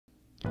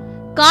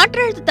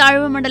காற்றழுத்த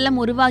தாழ்வு மண்டலம்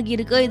உருவாகி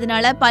இருக்கு.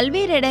 இதனால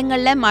பல்வேறு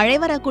இடங்கள்ல மழை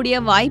வரக்கூடிய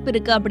வாய்ப்பு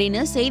இருக்கு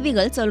அப்படின்னு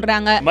செய்திகள்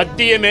சொல்றாங்க.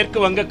 மத்திய மேற்கு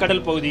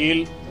வங்கக்கடல்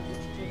பகுதியில்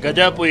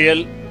கஜா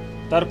புயல்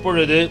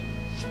தற்பொழுது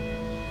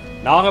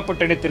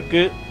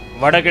நாகப்பட்டினத்திற்கு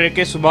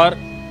வடகிழக்கே சுமார்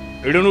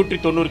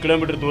 790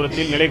 கிலோமீட்டர்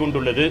தூரத்தில் நிலை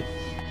கொண்டுள்ளது.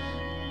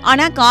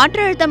 ஆனா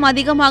காற்றழுத்தம்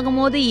அதிகமாகும்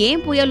போது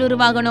ஏன் புயல்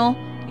உருவாகணும்?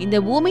 இந்த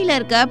பூமியில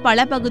இருக்க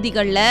பல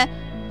பகுதிகளில்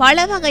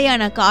பல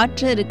வகையான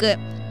காற்று இருக்கு.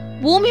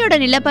 பூமியோட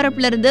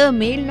நிலப்பரப்புல இருந்து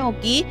மேல்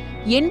நோக்கி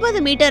 80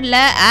 மீட்டர்ல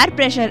ஏர்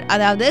பிரஷர்,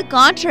 அதாவது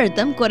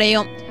காற்றழுத்தம்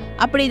குறையும்.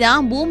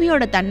 அப்படிதான்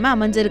பூமியோட தன்மை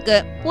அமைஞ்சிருக்கு.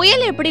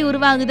 புயல் எப்படி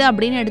உருவாகுது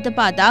அப்படின்னு எடுத்து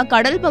பார்த்தா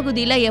கடல்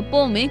பகுதியில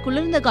எப்பவுமே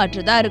குளிர்ந்த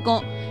காற்று தான்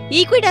இருக்கும்.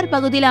 ஈக்வேட்டர்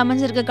பகுதியில்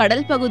அமைஞ்சிருக்க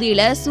கடல்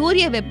பகுதியில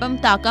சூரிய வெப்பம்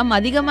தாக்கம்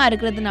அதிகமா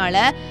இருக்கிறதுனால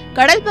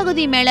கடல்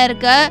பகுதி மேல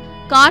இருக்க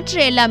காற்று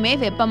எல்லாமே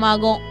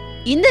வெப்பமாகும்.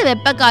 இந்த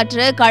வெப்ப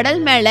காற்று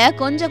கடல் மேல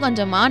கொஞ்சம்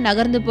கொஞ்சமா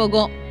நகர்ந்து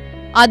போகும்.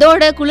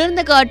 அதோட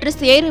குளிர்ந்த காற்று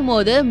சேரும்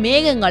போது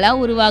மேகங்களா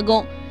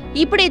உருவாகும்.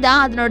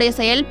 இப்படிதான் அதனுடைய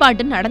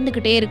செயல்பாட்டு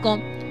நடந்துகிட்டே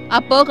இருக்கும்.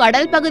 அப்போ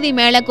கடல் பகுதி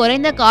மேல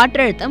குறைந்த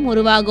காற்றழுத்தம்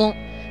உருவாகும்.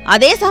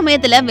 அதே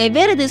சமயத்துல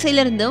வெவ்வேறு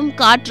திசையிலிருந்தும்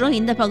காற்றும்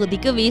இந்த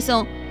பகுதிக்கு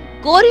வீசும்.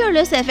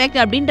 கோரியோலிஸ் எஃபெக்ட்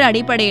அப்படின்ற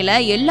அடிப்படையில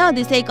எல்லா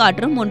திசை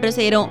காற்றும் ஒன்று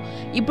சேரும்.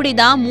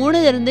 இப்படிதான்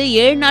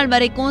 3-7 நாள்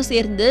வரைக்கும்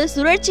சேர்ந்து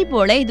சுழற்சி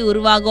போல இது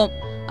உருவாகும்.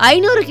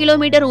 500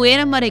 கிலோமீட்டர்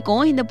உயரம்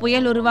வரைக்கும் இந்த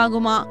புயல்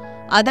உருவாகுமா.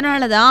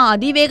 அதனாலதான்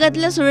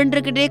அதிவேகத்துல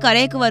சுழன்றுகிட்டே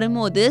கரைக்கு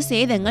வரும்போது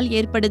சேதங்கள்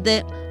ஏற்படுது.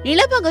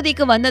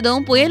 நிலப்பகுதிக்கு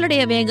வந்ததும்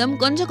புயலுடைய வேகம்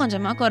கொஞ்சம்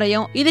கொஞ்சமா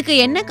குறையும். இதுக்கு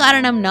என்ன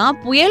காரணம்னா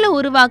புயலை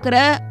உருவாக்குற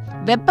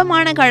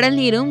வெப்பமான கடல்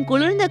நீரும்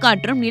குளிர்ந்த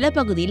காற்றும்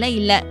நிலப்பகுதியில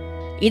இல்ல.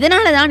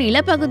 இதனாலதான்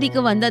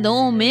நிலப்பகுதிக்கு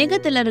வந்ததும்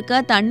மேகத்துல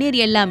இருக்க தண்ணீர்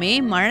எல்லாமே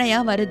மழையா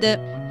வருது.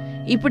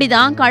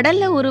 இப்படிதான்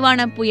கடல்ல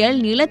உருவான புயல்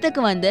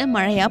நிலத்துக்கு வந்து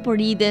மழையா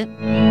பொழியுது.